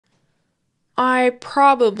I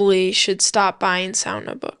probably should stop buying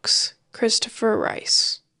sauna books. Christopher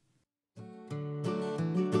Rice.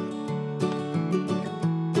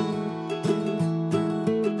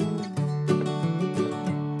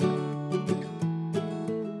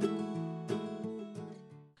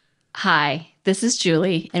 Hi, this is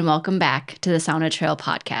Julie, and welcome back to the Sauna Trail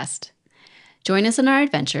podcast. Join us in our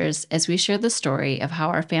adventures as we share the story of how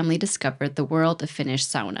our family discovered the world of Finnish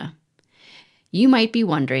sauna. You might be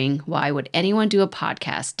wondering, why would anyone do a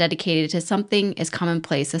podcast dedicated to something as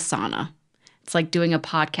commonplace as sauna? It's like doing a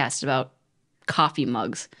podcast about coffee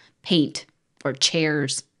mugs, paint, or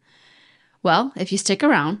chairs. Well, if you stick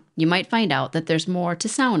around, you might find out that there's more to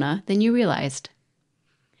sauna than you realized.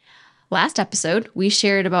 Last episode, we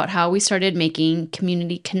shared about how we started making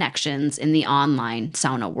community connections in the online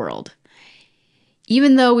sauna world.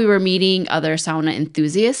 Even though we were meeting other sauna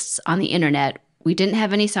enthusiasts on the internet, we didn't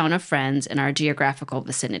have any sauna friends in our geographical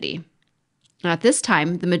vicinity. At this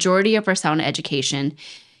time, the majority of our sauna education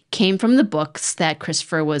came from the books that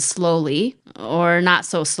Christopher was slowly, or not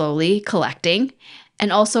so slowly, collecting,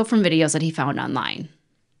 and also from videos that he found online.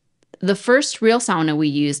 The first real sauna we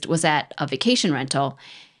used was at a vacation rental,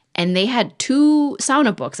 and they had 2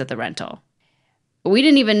 sauna books at the rental. We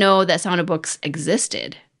didn't even know that sauna books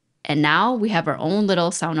existed. And now we have our own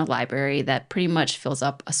little sauna library that pretty much fills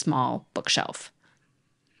up a small bookshelf.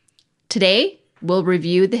 Today, we'll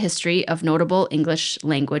review the history of notable English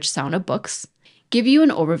language sauna books, give you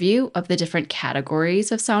an overview of the different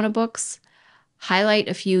categories of sauna books, highlight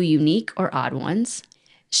a few unique or odd ones,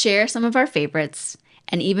 share some of our favorites,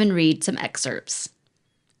 and even read some excerpts.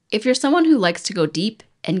 If you're someone who likes to go deep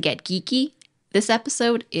and get geeky, this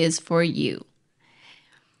episode is for you.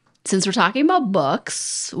 Since we're talking about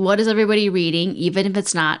books, what is everybody reading, even if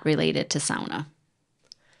it's not related to sauna?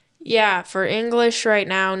 Yeah, for English right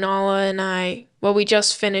now, Nala and I, we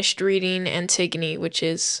just finished reading Antigone, which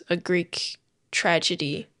is a Greek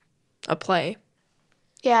tragedy, a play.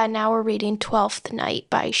 Yeah, now we're reading Twelfth Night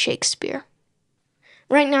by Shakespeare.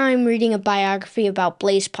 Right now I'm reading a biography about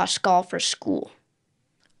Blaise Pascal for school.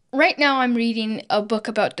 Right now I'm reading a book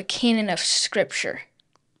about the canon of scripture.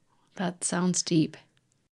 That sounds deep.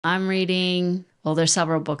 I'm reading, there's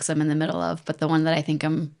several books I'm in the middle of, but the one that I think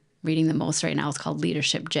I'm reading the most right now is called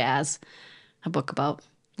Leadership Jazz, a book about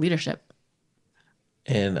leadership.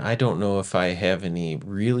 And I don't know if I have any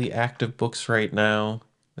really active books right now.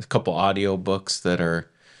 There's a couple audio books that are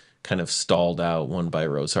kind of stalled out, one by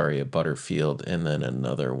Rosaria Butterfield and then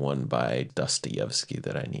another one by Dostoevsky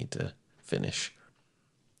that I need to finish.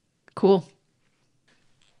 Cool.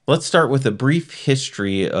 Let's start with a brief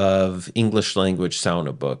history of English language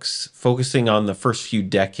sauna books, focusing on the first few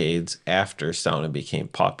decades after sauna became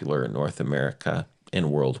popular in North America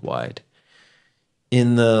and worldwide.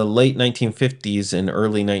 In the late 1950s and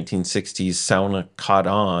early 1960s, sauna caught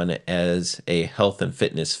on as a health and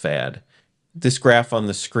fitness fad. This graph on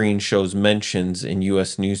the screen shows mentions in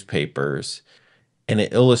U.S. newspapers, and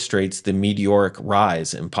it illustrates the meteoric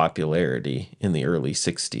rise in popularity in the early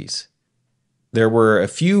 60s. There were a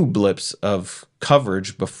few blips of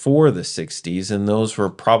coverage before the 60s, and those were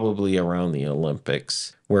probably around the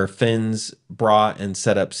Olympics, where Finns brought and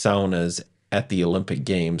set up saunas at the Olympic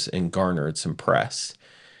Games and garnered some press.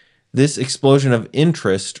 This explosion of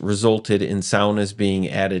interest resulted in saunas being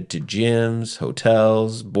added to gyms,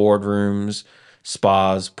 hotels, boardrooms,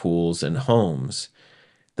 spas, pools, and homes.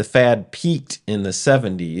 The fad peaked in the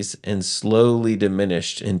 70s and slowly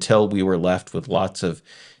diminished until we were left with lots of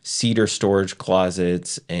cedar storage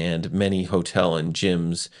closets, and many hotel and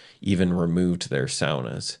gyms even removed their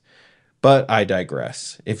saunas. But I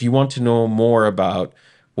digress. If you want to know more about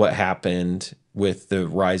what happened with the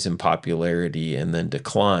rise in popularity and then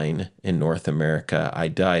decline in North America, I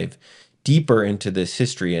dive deeper into this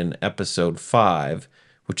history in episode 5,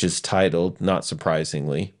 which is titled, not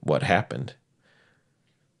surprisingly, What Happened?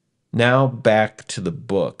 Now back to the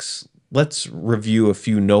books. Let's review a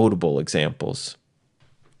few notable examples.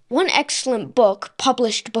 One excellent book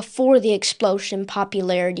published before the explosion in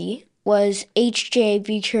popularity was H.J.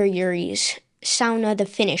 Viitur-Juri's Sauna the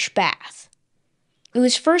Finnish Bath. It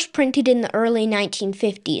was first printed in the early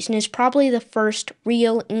 1950s and is probably the first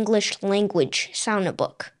real English language sauna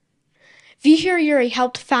book. Viitur-Juri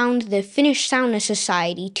helped found the Finnish Sauna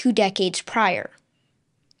Society 2 decades prior.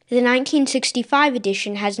 The 1965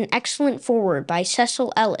 edition has an excellent foreword by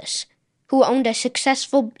Cecil Ellis, who owned a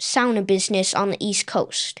successful sauna business on the East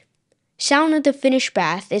Coast. Sauna the Finnish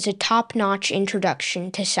Bath is a top-notch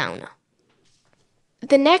introduction to sauna.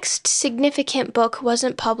 The next significant book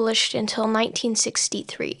wasn't published until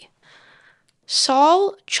 1963.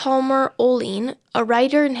 Saul Chalmer Oline, a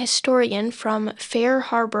writer and historian from Fair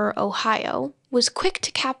Harbor, Ohio, was quick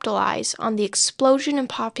to capitalize on the explosion in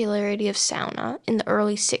popularity of sauna in the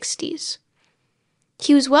early 60s.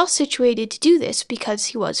 He was well situated to do this because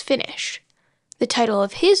he was Finnish. The title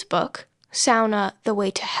of his book, Sauna, The Way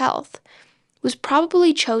to Health, was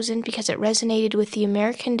probably chosen because it resonated with the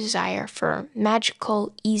American desire for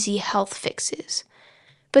magical, easy health fixes.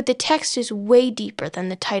 But the text is way deeper than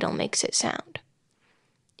the title makes it sound.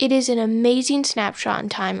 It is an amazing snapshot in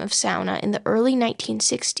time of sauna in the early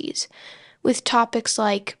 1960s, with topics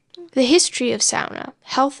like the history of sauna,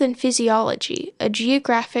 health and physiology, a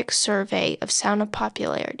geographic survey of sauna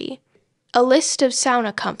popularity, a list of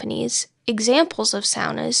sauna companies, examples of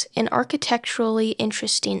saunas, and architecturally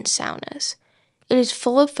interesting saunas. It is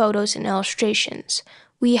full of photos and illustrations.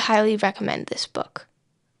 We highly recommend this book.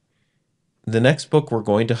 The next book we're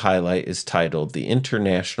going to highlight is titled The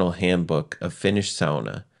International Handbook of Finnish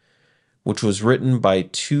Sauna, which was written by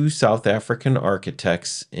two South African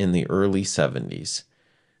architects in the early 70s.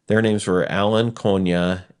 Their names were Alan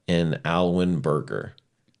Konya and Alwyn Berger.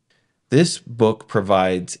 This book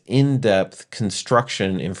provides in-depth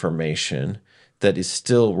construction information that is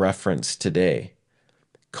still referenced today.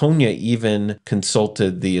 Konya even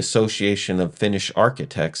consulted the Association of Finnish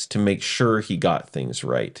Architects to make sure he got things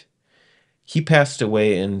right. He passed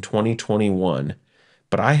away in 2021,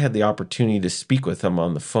 but I had the opportunity to speak with him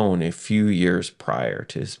on the phone a few years prior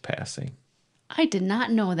to his passing. I did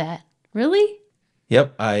not know that. Really?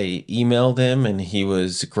 Yep, I emailed him and he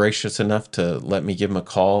was gracious enough to let me give him a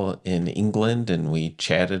call in England, and we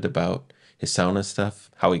chatted about his sauna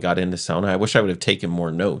stuff, how he got into sauna. I wish I would have taken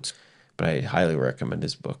more notes, but I highly recommend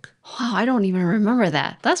his book. Wow, I don't even remember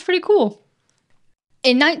that. That's pretty cool.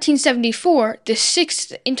 In 1974, the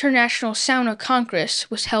 6th International Sauna Congress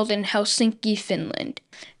was held in Helsinki, Finland.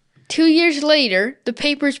 2 years later, the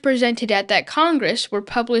papers presented at that Congress were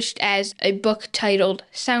published as a book titled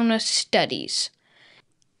Sauna Studies.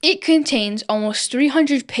 It contains almost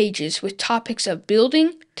 300 pages with topics of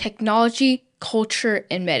building, technology, culture,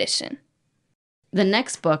 and medicine. The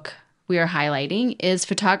next book we are highlighting is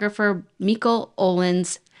photographer Mikkel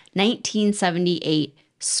Olin's 1978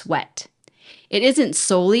 Sweat. It isn't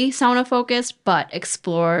solely sauna focused, but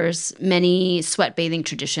explores many sweat bathing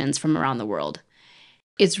traditions from around the world.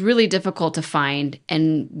 It's really difficult to find,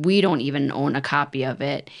 and we don't even own a copy of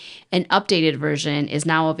it. An updated version is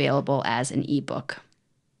now available as an ebook.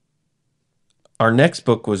 Our next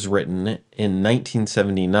book was written in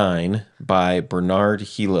 1979 by Bernard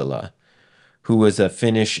Hilala, who was a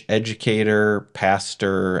Finnish educator,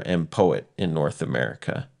 pastor, and poet in North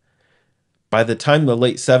America. By the time the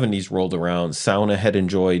late 70s rolled around, sauna had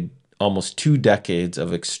enjoyed almost 2 decades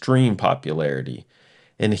of extreme popularity,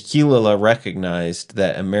 and Hilala recognized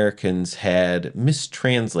that Americans had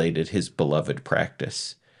mistranslated his beloved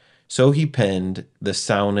practice. So he penned The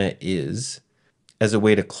Sauna Is as a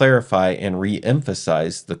way to clarify and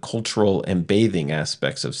re-emphasize the cultural and bathing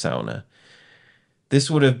aspects of sauna. This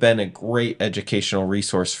would have been a great educational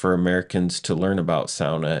resource for Americans to learn about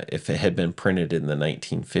sauna if it had been printed in the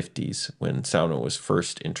 1950s when sauna was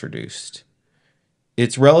first introduced.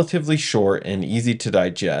 It's relatively short and easy to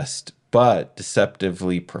digest, but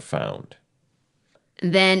deceptively profound.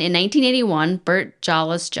 Then in 1981, Bert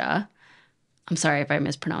Jalasja, I'm sorry if I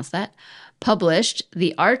mispronounced that, published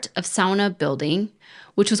The Art of Sauna Building,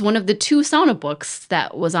 which was one of the 2 sauna books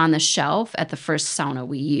that was on the shelf at the first sauna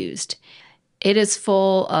we used. It is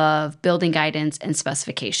full of building guidance and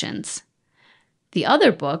specifications. The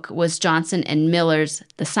other book was Johnson and Miller's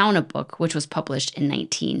The Sauna Book, which was published in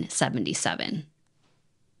 1977.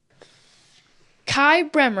 Kai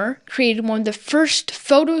Bremer created one of the first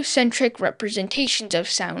photocentric representations of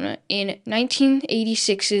sauna in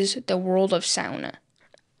 1986's The World of Sauna.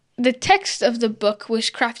 The text of the book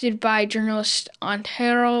was crafted by journalist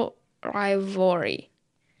Antero Raivori.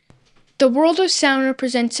 The World of Sauna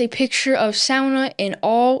presents a picture of sauna in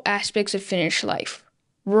all aspects of Finnish life: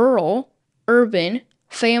 rural, urban,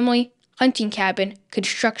 family, hunting cabin,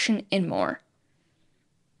 construction, and more.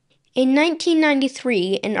 In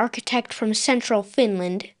 1993, an architect from central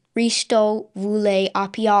Finland, Risto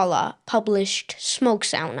Vule-Apiala, published Smoke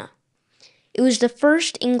Sauna. It was the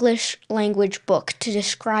first English-language book to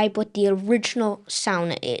describe what the original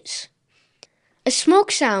sauna is. A smoke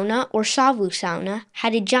sauna, or savu sauna,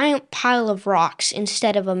 had a giant pile of rocks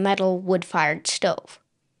instead of a metal wood-fired stove.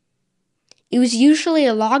 It was usually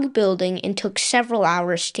a log building and took several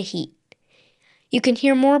hours to heat. You can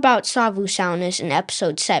hear more about savu saunas in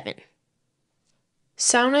episode 7.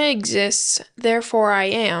 Sauna exists, therefore I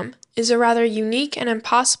am is a rather unique and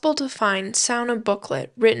impossible to find sauna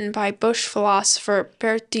booklet written by Bush philosopher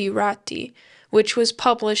Pertti Ratti, which was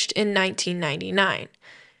published in 1999.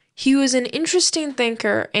 He was an interesting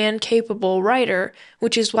thinker and capable writer,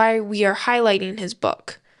 which is why we are highlighting his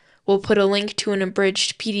book. We'll put a link to an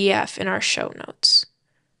abridged PDF in our show notes.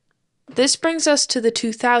 This brings us to the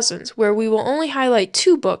 2000s, where we will only highlight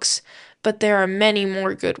 2 books, but there are many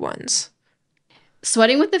more good ones.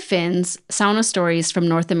 Sweating with the Finns, Sauna Stories from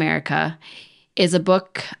North America is a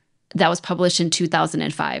book that was published in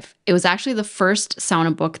 2005. It was actually the first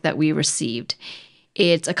sauna book that we received.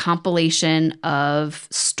 It's a compilation of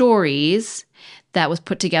stories that was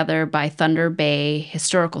put together by Thunder Bay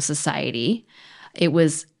Historical Society. It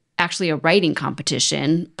was actually a writing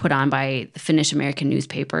competition put on by the Finnish American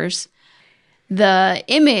newspapers. The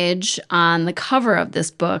image on the cover of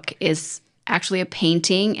this book is actually a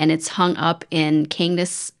painting, and it's hung up in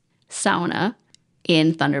Kangas Sauna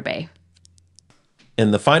in Thunder Bay.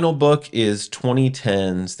 And the final book is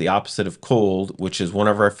 2010's The Opposite of Cold, which is one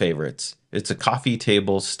of our favorites. It's a coffee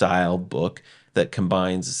table style book that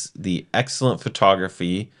combines the excellent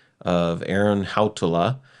photography of Aaron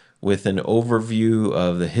Hautala with an overview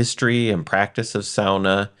of the history and practice of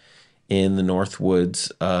sauna in the North Woods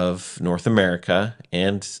of North America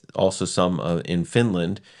and also some in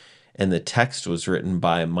Finland. And the text was written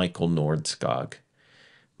by Michael Nordskog.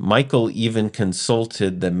 Michael even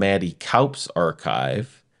consulted the Maddie Kaups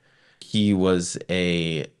archive. He was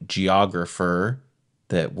a geographer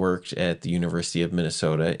that worked at the University of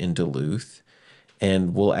Minnesota in Duluth.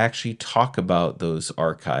 And we'll actually talk about those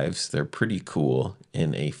archives. They're pretty cool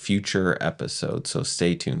in a future episode, so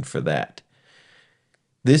stay tuned for that.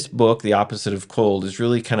 This book, The Opposite of Cold, is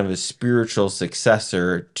really kind of a spiritual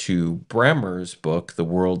successor to Bremer's book, The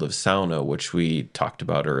World of Sauna, which we talked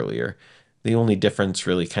about earlier. The only difference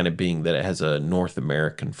really kind of being that it has a North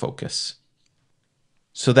American focus.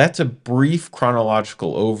 So that's a brief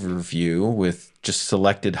chronological overview with just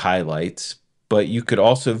selected highlights, but you could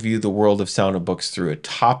also view the World of Sauna books through a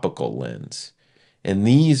topical lens. And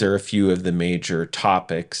these are a few of the major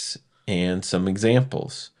topics and some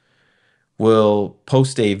examples. We'll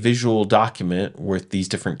post a visual document with these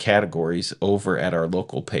different categories over at our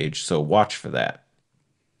local page, so watch for that.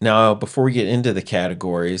 Now, before we get into the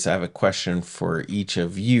categories, I have a question for each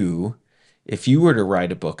of you. If you were to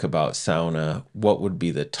write a book about sauna, what would be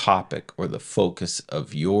the topic or the focus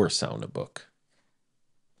of your sauna book?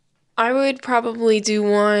 I would probably do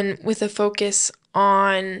one with a focus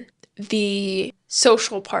on the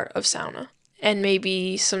social part of sauna and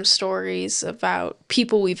maybe some stories about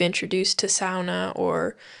people we've introduced to sauna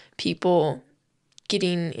or people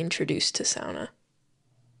getting introduced to sauna.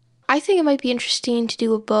 I think it might be interesting to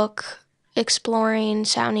do a book exploring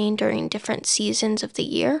sauning during different seasons of the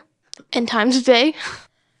year and times of day.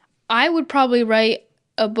 I would probably write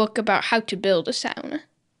a book about how to build a sauna.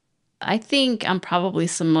 I think I'm probably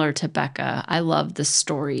similar to Becca. I love the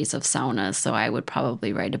stories of saunas, so I would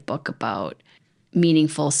probably write a book about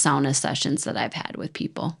meaningful sauna sessions that I've had with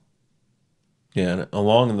people. Yeah, and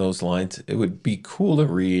along those lines, it would be cool to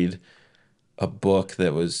read a book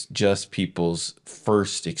that was just people's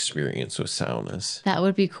first experience with saunas. That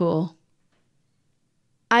would be cool.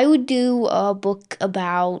 I would do a book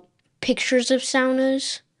about pictures of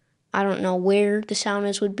saunas. I don't know where the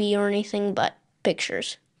saunas would be or anything, but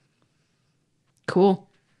pictures. Cool.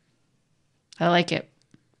 I like it.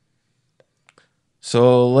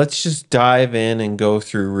 So let's just dive in and go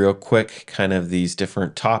through real quick kind of these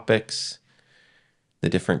different topics, the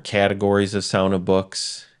different categories of sauna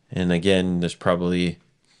books. And again, there's probably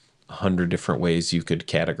 100 different ways you could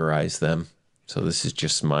categorize them. So this is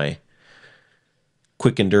just my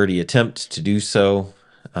quick and dirty attempt to do so.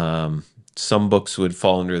 Some books would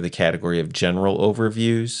fall under the category of general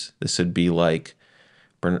overviews. This would be like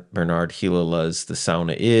Bernard Hilala's The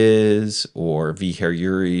Sauna Is, or V.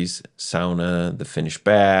 Herjuri's Sauna, The Finnish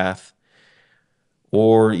Bath,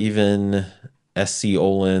 or even S.C.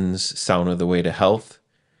 Olin's Sauna, The Way to Health.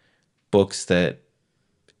 Books that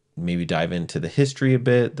maybe dive into the history a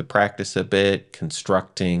bit, the practice a bit,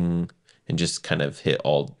 constructing, and just kind of hit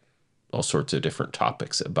all sorts of different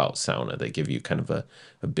topics about sauna. They give you kind of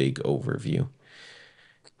a big overview.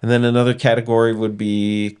 And then another category would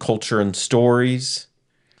be culture and stories,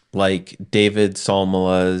 like David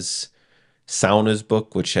Salmela's Sauna's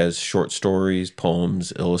book, which has short stories,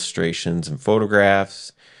 poems, illustrations, and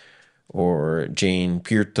photographs, or Jane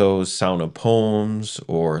Pirto's Sauna Poems,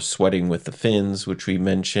 or Sweating with the Finns, which we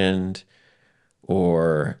mentioned,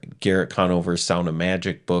 or Garrett Conover's Sauna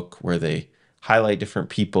Magic book, where they highlight different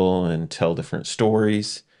people and tell different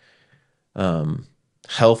stories.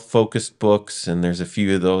 health-focused books, and there's a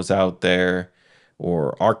few of those out there,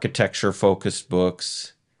 or architecture-focused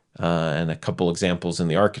books. And a couple examples in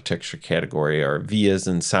the architecture category are villas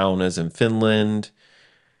and saunas in Finland,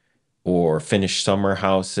 or Finnish summer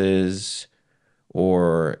houses,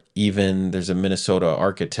 or even there's a Minnesota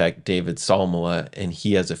architect, David Salmela, and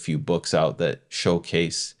he has a few books out that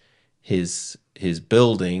showcase his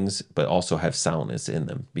buildings, but also have saunas in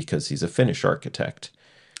them because he's a Finnish architect.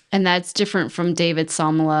 And that's different from David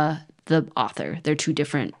Salmela, the author. They're two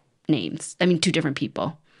different names. I mean, two different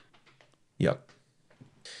people. Yep.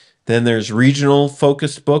 Then there's regional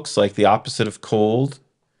focused books like The Opposite of Cold,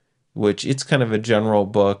 which it's kind of a general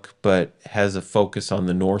book, but has a focus on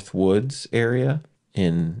the North Woods area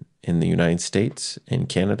in the United States and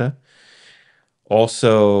Canada.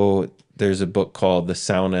 Also, there's a book called The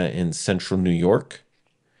Sauna in Central New York,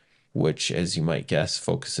 which, as you might guess,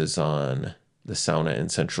 focuses on the sauna in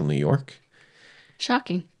Central New York.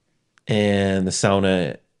 Shocking. And the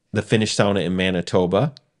Finnish sauna in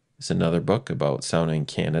Manitoba is another book about sauna in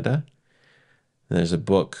Canada. There's a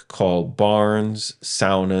book called Barns,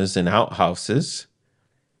 Saunas, and Outhouses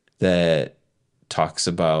that talks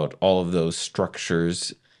about all of those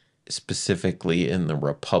structures specifically in the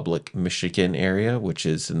Republic, Michigan area, which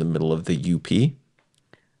is in the middle of the UP.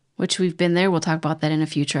 Which we've been there. We'll talk about that in a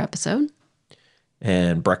future episode.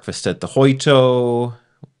 And Breakfast at the Hoito.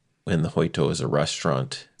 And the Hoito is a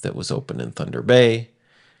restaurant that was open in Thunder Bay.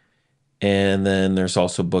 And then there's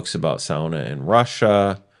also books about sauna in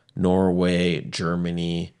Russia, Norway,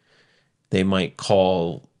 Germany. They might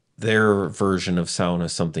call their version of sauna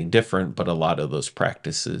something different, but a lot of those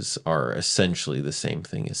practices are essentially the same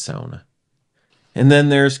thing as sauna. And then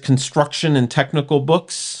there's construction and technical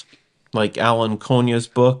books, like Alan Konya's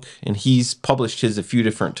book, and he's published his a few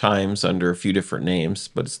different times under a few different names,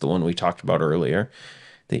 but it's the one we talked about earlier,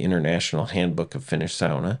 the International Handbook of Finnish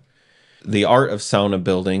Sauna. The Art of Sauna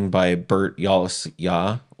Building by Bert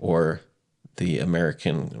Jalosja, or the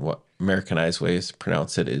Americanized ways to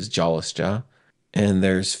pronounce it is Jalosja. And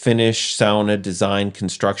there's Finnish Sauna Design,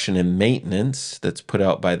 Construction, and Maintenance that's put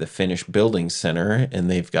out by the Finnish Building Center,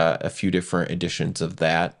 and they've got a few different editions of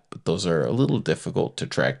that, but those are a little difficult to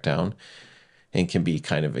track down and can be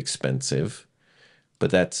kind of expensive.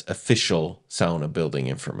 But that's official sauna building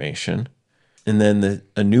information. And then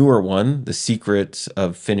a newer one, The Secrets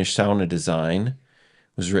of Finnish Sauna Design,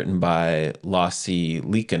 was written by Lassi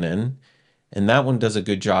Liikanen. And that one does a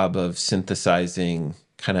good job of synthesizing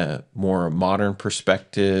kind of more modern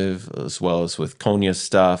perspective, as well as with Konya's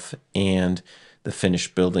stuff and the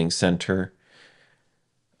Finnish Building Center.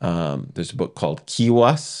 There's a book called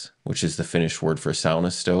Kiwas, which is the Finnish word for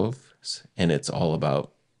sauna stoves, and it's all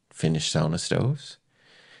about Finnish sauna stoves.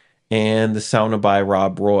 And The Sauna by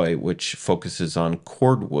Rob Roy, which focuses on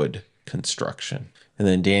cordwood construction. And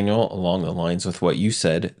then, Daniel, along the lines with what you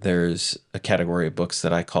said, there's a category of books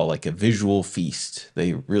that I call like a visual feast.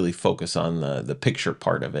 They really focus on the picture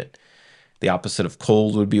part of it. The Opposite of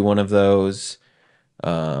Cold would be one of those.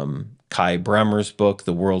 Kai Bremer's book,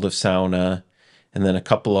 The World of Sauna. And then a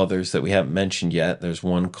couple others that we haven't mentioned yet. There's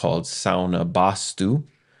one called Sauna Bastu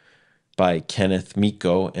by Kenneth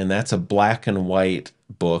Mikko, and that's a black and white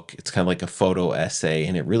book. It's kind of like a photo essay,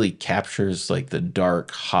 and it really captures like the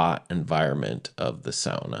dark, hot environment of the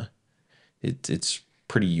sauna. It's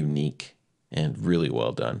pretty unique and really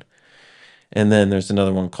well done. And then there's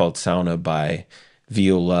another one called Sauna by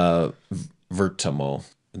Viola Vertamo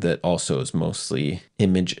that also is mostly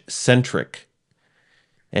image-centric.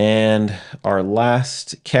 And our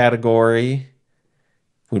last category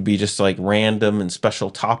would be just like random and special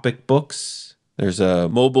topic books. There's a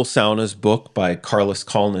Mobile Saunas book by Carlos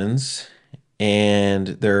Collins, and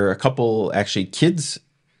there are a couple actually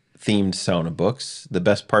kids-themed sauna books. The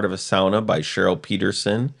Best Part of a Sauna by Cheryl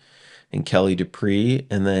Peterson and Kelly Dupree.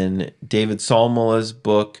 And then David Salmela's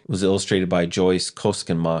book was illustrated by Joyce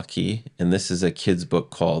Koskenmaki, and this is a kid's book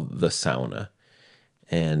called The Sauna.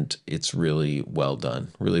 And it's really well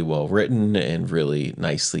done, really well written, and really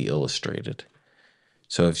nicely illustrated.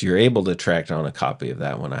 So if you're able to track down a copy of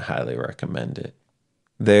that one, I highly recommend it.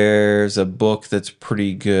 There's a book that's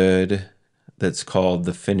pretty good that's called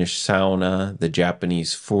The Finnish Sauna, the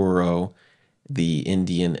Japanese Furo, the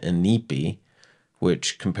Indian Inipi,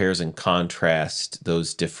 which compares and contrasts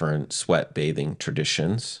those different sweat bathing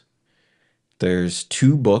traditions. There's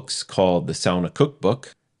two books called The Sauna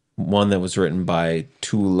Cookbook, one that was written by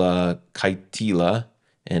Tuula Kaitila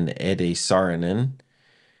and Ede Saarinen,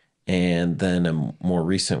 and then a more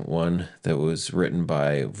recent one that was written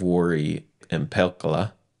by Vuori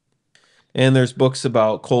Empelkala. And there's books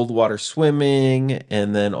about cold water swimming,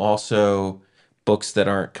 and then also books that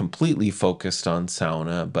aren't completely focused on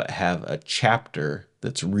sauna, but have a chapter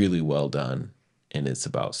that's really well done and it's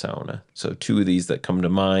about sauna. So two of these that come to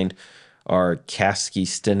mind are Caskey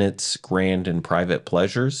Stinnett's Grand and Private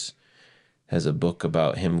Pleasures, has a book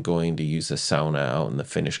about him going to use a sauna out in the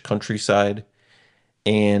Finnish countryside,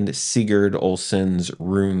 and Sigurd Olsen's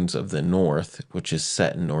Runes of the North, which is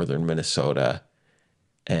set in northern Minnesota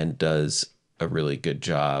and does a really good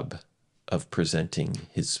job of presenting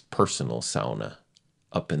his personal sauna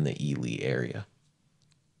up in the Ely area.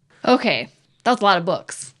 Okay, that was a lot of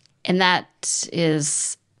books. And that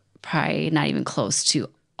is probably not even close to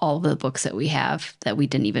all the books that we have that we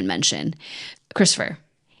didn't even mention. Christopher,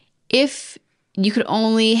 if you could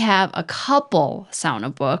only have a couple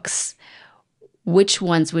sauna books, which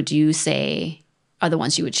ones would you say are the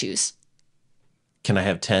ones you would choose? Can I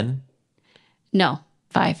have 10? No,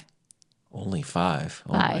 5. Only 5.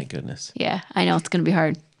 Oh 5. my goodness. Yeah, I know it's going to be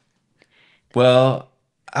hard. Well,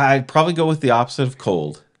 I'd probably go with the opposite of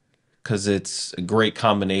cold because it's a great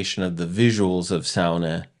combination of the visuals of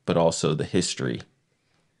sauna, but also the history.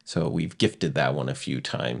 So we've gifted that one a few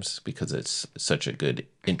times because it's such a good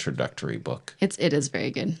introductory book. It is very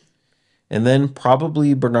good. And then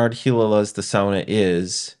probably Bernard Hilala's The Sauna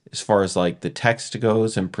Is, as far as like the text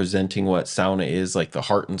goes and presenting what sauna is, like the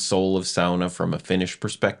heart and soul of sauna from a Finnish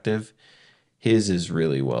perspective. His is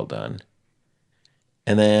really well done.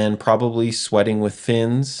 And then probably Sweating with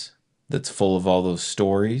Fins, that's full of all those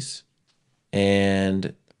stories.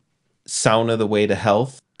 And Sauna, The Way to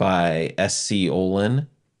Health by S.C. Olin,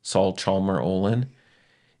 Saul Chalmer Olin.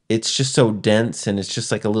 It's just so dense, and it's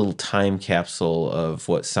just like a little time capsule of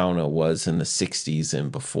what sauna was in the 60s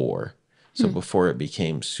and before. So before it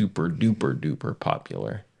became super duper duper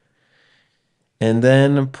popular. And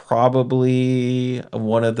then probably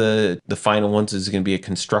one of the final ones is going to be a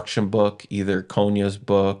construction book, either Konya's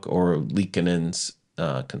book or Liikkanen's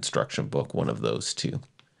construction book, one of those two.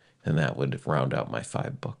 And that would round out my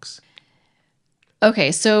 5 books.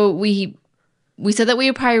 Okay, so we said that we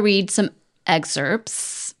would probably read some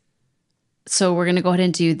excerpts. So we're going to go ahead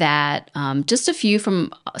and do that. Just a few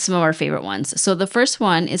from some of our favorite ones. So the first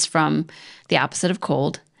one is from The Opposite of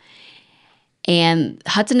Cold. And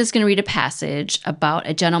Hudson is going to read a passage about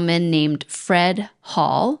a gentleman named Fred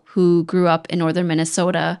Hall, who grew up in northern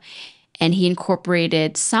Minnesota, and he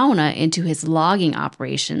incorporated sauna into his logging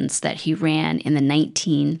operations that he ran in the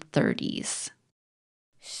 1930s.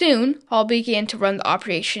 Soon, Hall began to run the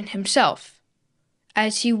operation himself,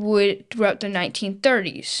 as he would throughout the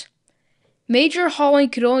 1930s. Major hauling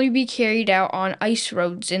could only be carried out on ice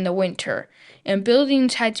roads in the winter, and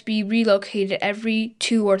buildings had to be relocated every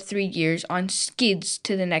 2 or 3 years on skids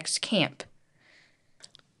to the next camp.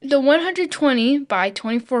 The 120 by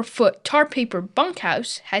 24-foot tar paper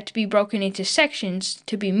bunkhouse had to be broken into sections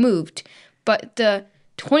to be moved, but the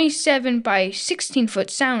 27 by 16-foot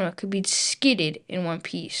sauna could be skidded in one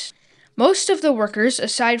piece. Most of the workers,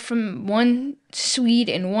 aside from one Swede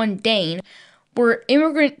and one Dane, were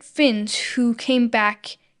immigrant Finns who came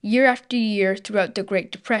back year after year throughout the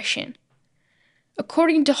Great Depression.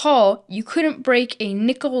 According to Hall, you couldn't break a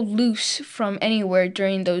nickel loose from anywhere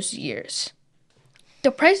during those years.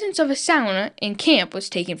 The presence of a sauna in camp was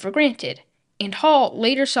taken for granted, and Hall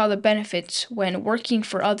later saw the benefits when working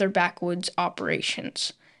for other backwoods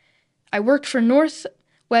operations. I worked for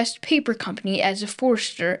Northwest Paper Company as a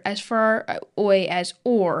forester as far away as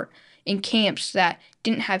Orr in camps that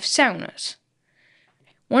didn't have saunas.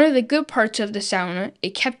 One of the good parts of the sauna,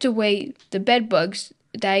 it kept away the bed bugs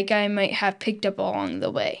that a guy might have picked up along the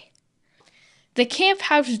way. The camp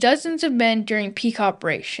housed dozens of men during peak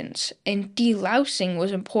operations, and delousing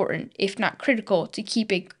was important, if not critical, to keep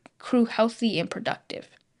a crew healthy and productive.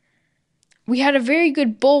 We had a very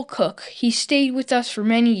good bowl cook. He stayed with us for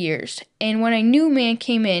many years, and when a new man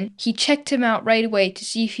came in, he checked him out right away to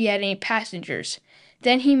see if he had any passengers.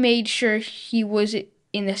 Then he made sure he was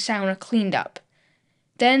in the sauna cleaned up.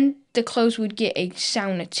 Then the clothes would get a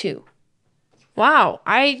sauna too. Wow,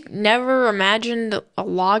 I never imagined a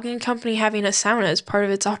logging company having a sauna as part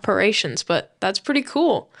of its operations, but that's pretty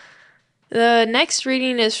cool. The next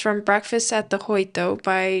reading is from Breakfast at the Hoito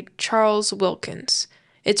by Charles Wilkins.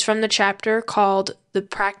 It's from the chapter called The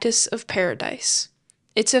Practice of Paradise.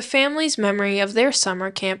 It's a family's memory of their summer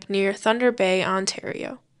camp near Thunder Bay,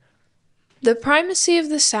 Ontario. The primacy of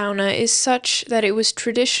the sauna is such that it was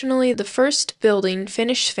traditionally the first building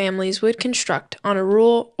Finnish families would construct on a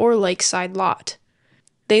rural or lakeside lot.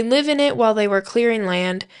 They live in it while they were clearing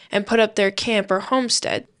land and put up their camp or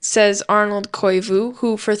homestead, says Arnold Koivu,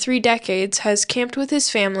 who for 3 decades has camped with his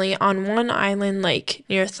family on one island lake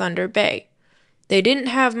near Thunder Bay. They didn't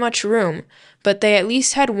have much room, but they at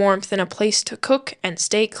least had warmth and a place to cook and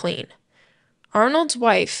stay clean. Arnold's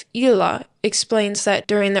wife, Ila, explains that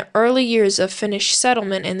during the early years of Finnish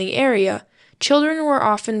settlement in the area, children were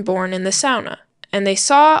often born in the sauna, and they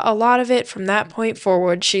saw a lot of it from that point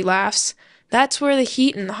forward, she laughs. That's where the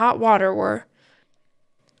heat and the hot water were.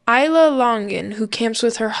 Isla Longen, who camps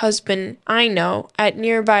with her husband, Aino, at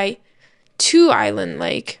nearby Two Island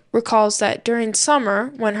Lake, recalls that during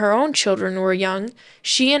summer, when her own children were young,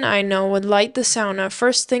 she and Aino would light the sauna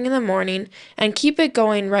first thing in the morning and keep it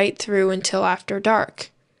going right through until after dark.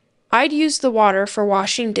 I'd use the water for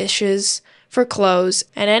washing dishes, for clothes,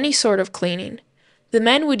 and any sort of cleaning. The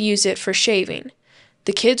men would use it for shaving.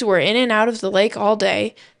 The kids were in and out of the lake all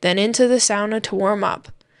day, then into the sauna to warm up.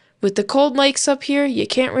 With the cold lakes up here, you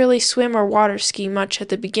can't really swim or water ski much at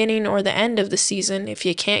the beginning or the end of the season if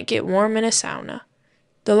you can't get warm in a sauna.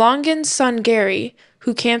 The Longen's son Gary,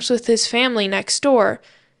 who camps with his family next door,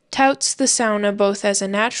 touts the sauna both as a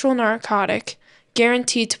natural narcotic,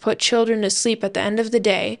 guaranteed to put children to sleep at the end of the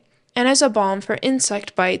day, and as a balm for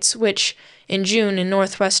insect bites, which, in June in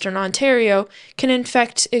northwestern Ontario, can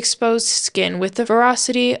infect exposed skin with the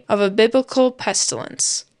ferocity of a biblical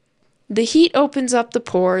pestilence. The heat opens up the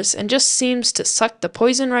pores and just seems to suck the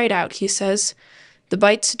poison right out, he says. The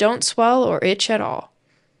bites don't swell or itch at all.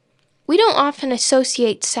 We don't often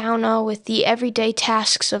associate sauna with the everyday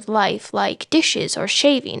tasks of life like dishes or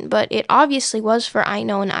shaving, but it obviously was for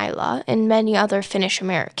Aino and Isla and many other Finnish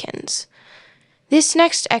Americans. This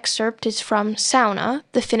next excerpt is from Sauna,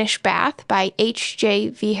 the Finnish Bath by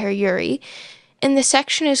H.J. Viherjuri, and the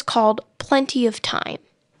section is called Plenty of Time.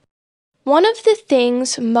 One of the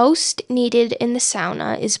things most needed in the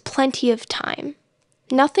sauna is plenty of time.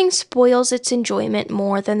 Nothing spoils its enjoyment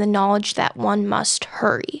more than the knowledge that one must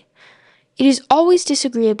hurry. It is always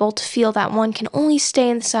disagreeable to feel that one can only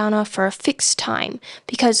stay in the sauna for a fixed time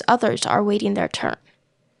because others are waiting their turn.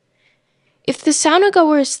 If the sauna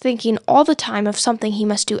goer is thinking all the time of something he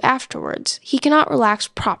must do afterwards, he cannot relax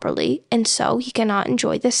properly, and so he cannot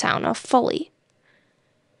enjoy the sauna fully.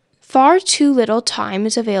 Far too little time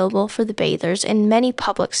is available for the bathers in many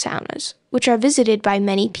public saunas, which are visited by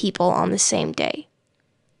many people on the same day.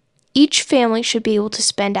 Each family should be able to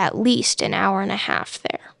spend at least an hour and a half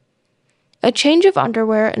there. A change of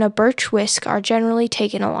underwear and a birch whisk are generally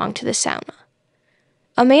taken along to the sauna.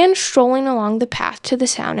 A man strolling along the path to the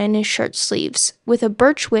sauna in his shirt sleeves, with a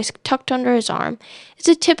birch whisk tucked under his arm, is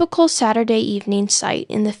a typical Saturday evening sight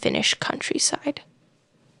in the Finnish countryside.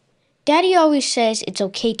 Daddy always says it's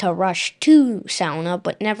okay to rush to sauna,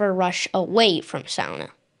 but never rush away from sauna.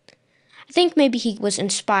 I think maybe he was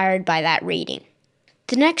inspired by that reading.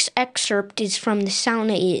 The next excerpt is from The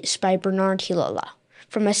Sauna Is by Bernard Hilala,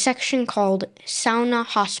 from a section called Sauna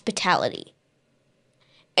Hospitality.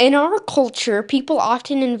 In our culture, people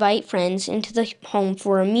often invite friends into the home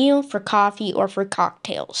for a meal, for coffee, or for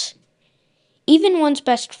cocktails. Even one's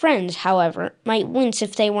best friends, however, might wince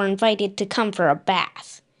if they were invited to come for a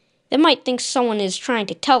bath. They might think someone is trying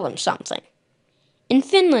to tell them something. In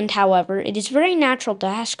Finland, however, it is very natural to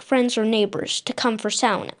ask friends or neighbors to come for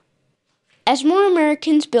sauna. As more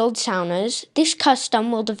Americans build saunas, this custom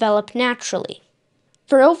will develop naturally.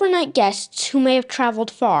 For overnight guests who may have traveled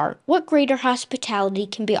far, what greater hospitality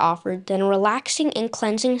can be offered than a relaxing and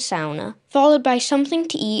cleansing sauna, followed by something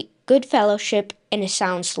to eat, good fellowship, and a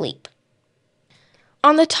sound sleep?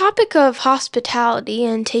 On the topic of hospitality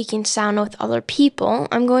and taking sauna with other people,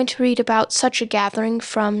 I'm going to read about such a gathering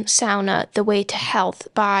from Sauna, The Way to Health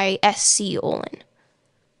by S.C. Olin.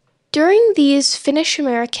 During these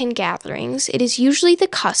Finnish-American gatherings, it is usually the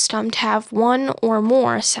custom to have one or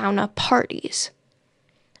more sauna parties.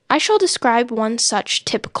 I shall describe one such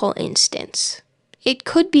typical instance. It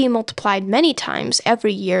could be multiplied many times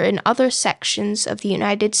every year in other sections of the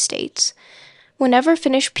United States, whenever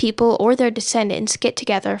Finnish people or their descendants get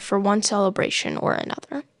together for one celebration or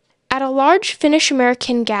another. At a large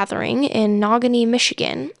Finnish-American gathering in Naugatuck,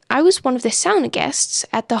 Michigan, I was one of the sauna guests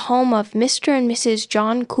at the home of Mr. and Mrs.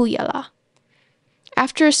 John Kujala.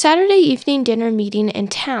 After a Saturday evening dinner meeting in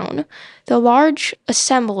town, the large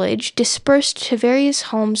assemblage dispersed to various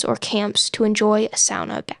homes or camps to enjoy a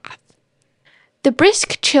sauna bath. The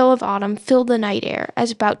brisk chill of autumn filled the night air as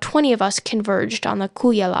about 20 of us converged on the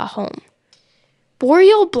Kujala home.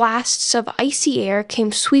 Boreal blasts of icy air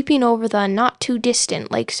came sweeping over the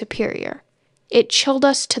not-too-distant Lake Superior. It chilled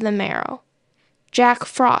us to the marrow. Jack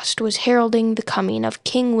Frost was heralding the coming of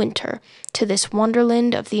King Winter to this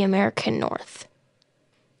wonderland of the American North.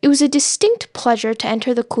 It was a distinct pleasure to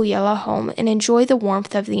enter the Kujala home and enjoy the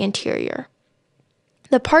warmth of the interior.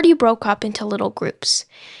 The party broke up into little groups.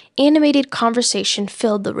 Animated conversation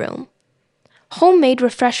filled the room. Homemade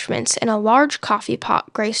refreshments and a large coffee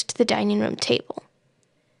pot graced the dining room table.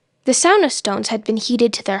 The sauna stones had been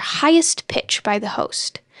heated to their highest pitch by the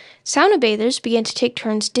host. Sauna bathers began to take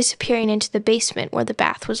turns disappearing into the basement where the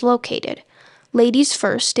bath was located, ladies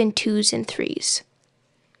first in 2s and 3s.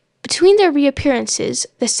 Between their reappearances,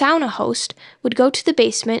 the sauna host would go to the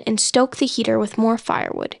basement and stoke the heater with more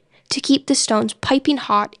firewood to keep the stones piping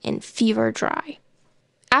hot and fever dry.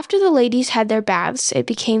 After the ladies had their baths, it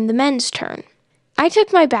became the men's turn. I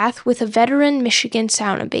took my bath with a veteran Michigan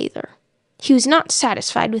sauna bather. He was not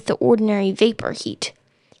satisfied with the ordinary vapor heat.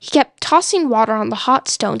 He kept tossing water on the hot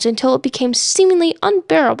stones until it became seemingly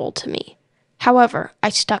unbearable to me. However, I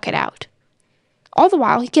stuck it out. All the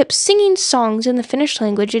while, he kept singing songs in the Finnish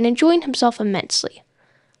language and enjoying himself immensely.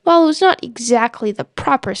 While it was not exactly the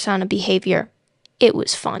proper sauna behavior, it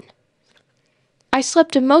was fun. I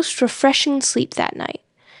slept a most refreshing sleep that night.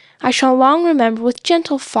 I shall long remember with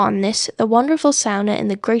gentle fondness the wonderful sauna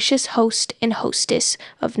and the gracious host and hostess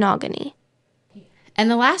of Nogany.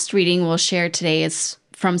 And the last reading we'll share today is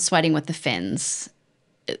from Sweating with the Finns.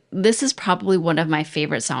 This is probably one of my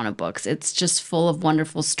favorite sauna books. It's just full of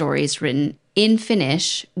wonderful stories written in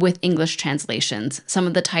Finnish with English translations. Some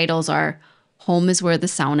of the titles are Home is Where the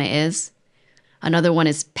Sauna Is. Another one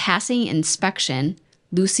is Passing Inspection,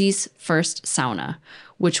 Lucy's First Sauna,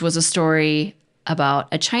 which was a story about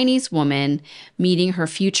a Chinese woman meeting her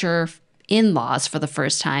future in-laws for the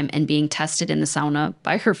first time and being tested in the sauna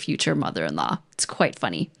by her future mother-in-law. It's quite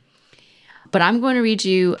funny. But I'm going to read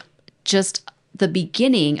you just the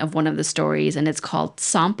beginning of one of the stories, and it's called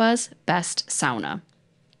Sampa's Best Sauna.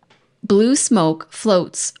 Blue smoke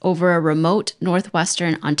floats over a remote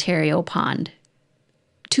northwestern Ontario pond.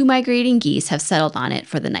 2 migrating geese have settled on it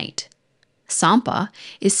for the night. Sampa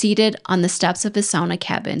is seated on the steps of his sauna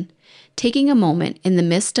cabin, taking a moment in the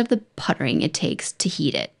midst of the puttering it takes to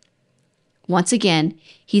heat it. Once again,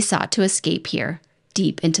 he sought to escape here,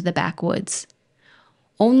 deep into the backwoods.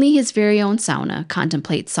 Only his very own sauna,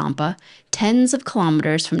 contemplates Sampa, tens of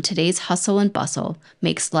kilometers from today's hustle and bustle,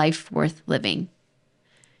 makes life worth living.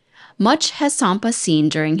 Much has Sampa seen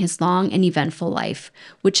during his long and eventful life,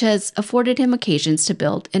 which has afforded him occasions to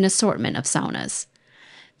build an assortment of saunas.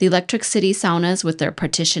 The Electric City saunas with their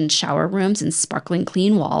partitioned shower rooms and sparkling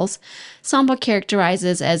clean walls, Sampa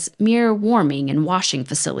characterizes as mere warming and washing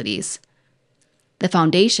facilities. The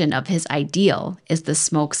foundation of his ideal is the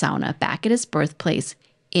smoke sauna back at his birthplace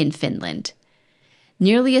in Finland.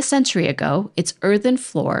 Nearly a century ago, its earthen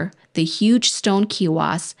floor, the huge stone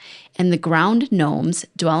kiosks, and the ground gnomes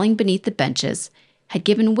dwelling beneath the benches had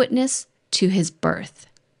given witness to his birth.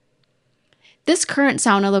 This current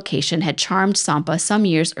sauna location had charmed Sampa some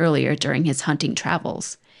years earlier during his hunting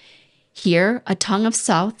travels. Here, a tongue of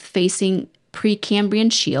south-facing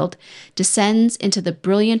Precambrian shield descends into the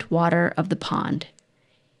brilliant water of the pond.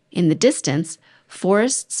 In the distance,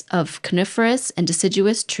 forests of coniferous and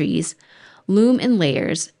deciduous trees loom in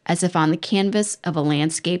layers as if on the canvas of a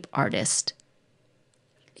landscape artist.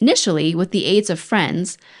 Initially, with the aids of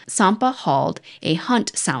friends, Sampa hauled a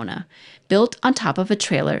hunt sauna built on top of a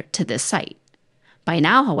trailer to this site. By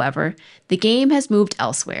now, however, the game has moved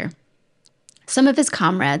elsewhere. Some of his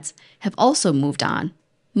comrades have also moved on,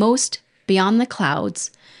 most beyond the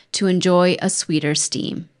clouds, to enjoy a sweeter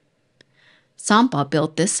steam. Sampa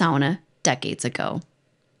built this sauna decades ago.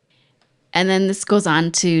 And then this goes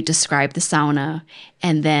on to describe the sauna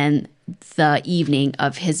and then the evening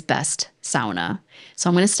of his best sauna. So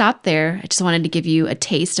I'm going to stop there. I just wanted to give you a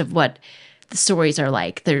taste of what the stories are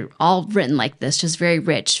like. They're all written like this, just very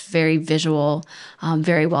rich, very visual,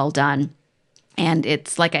 very well done. And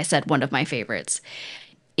it's, like I said, one of my favorites.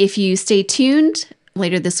 If you stay tuned,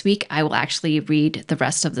 later this week, I will actually read the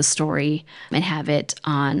rest of the story and have it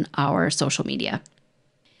on our social media.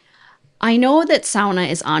 I know that sauna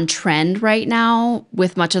is on trend right now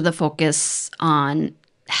with much of the focus on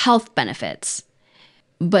health benefits,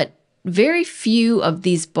 but very few of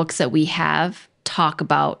these books that we have talk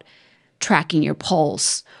about tracking your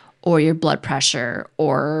pulse or your blood pressure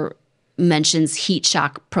or mentions heat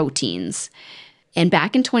shock proteins. And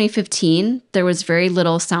back in 2015, there was very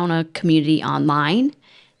little sauna community online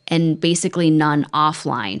and basically none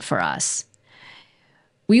offline for us.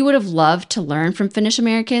 We would have loved to learn from Finnish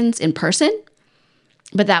Americans in person,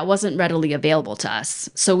 but that wasn't readily available to us.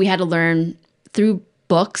 So we had to learn through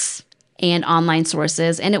books and online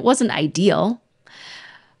sources, and it wasn't ideal.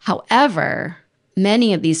 However,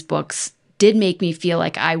 many of these books did make me feel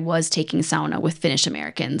like I was taking sauna with Finnish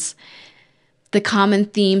Americans. The common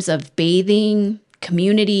themes of bathing,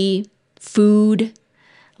 community, food,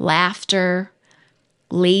 laughter,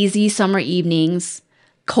 lazy summer evenings,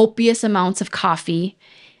 copious amounts of coffee,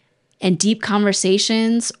 And deep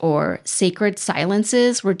conversations or sacred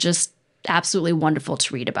silences were just absolutely wonderful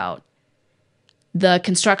to read about. The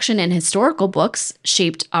construction and historical books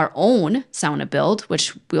shaped our own sauna build,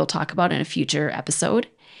 which we'll talk about in a future episode.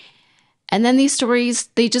 And then these stories,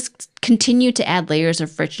 they just continue to add layers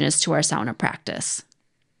of richness to our sauna practice.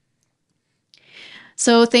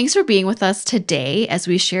 So thanks for being with us today as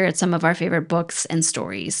we shared some of our favorite books and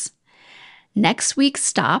stories. Next week's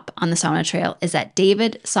stop on the sauna trail is at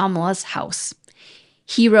David Salmela's house.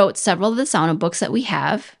 He wrote several of the sauna books that we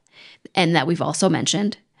have and that we've also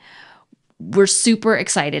mentioned. We're super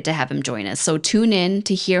excited to have him join us, so tune in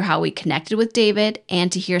to hear how we connected with David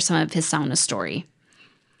and to hear some of his sauna story.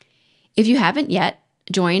 If you haven't yet,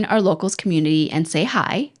 join our locals community and say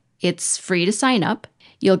hi. It's free to sign up.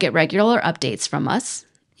 You'll get regular updates from us.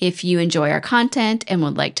 If you enjoy our content and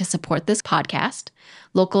would like to support this podcast,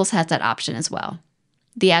 Locals has that option as well.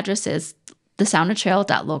 The address is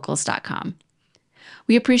thesaunatrail.locals.com.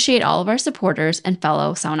 We appreciate all of our supporters and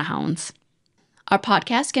fellow sauna hounds. Our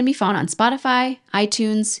podcast can be found on Spotify,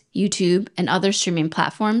 iTunes, YouTube, and other streaming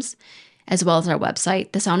platforms, as well as our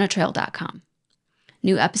website, thesaunatrail.com.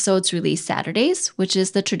 New episodes release Saturdays, which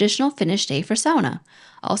is the traditional Finnish day for sauna,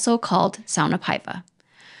 also called Saunapäivä.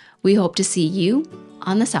 We hope to see you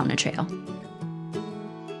on the sauna trail.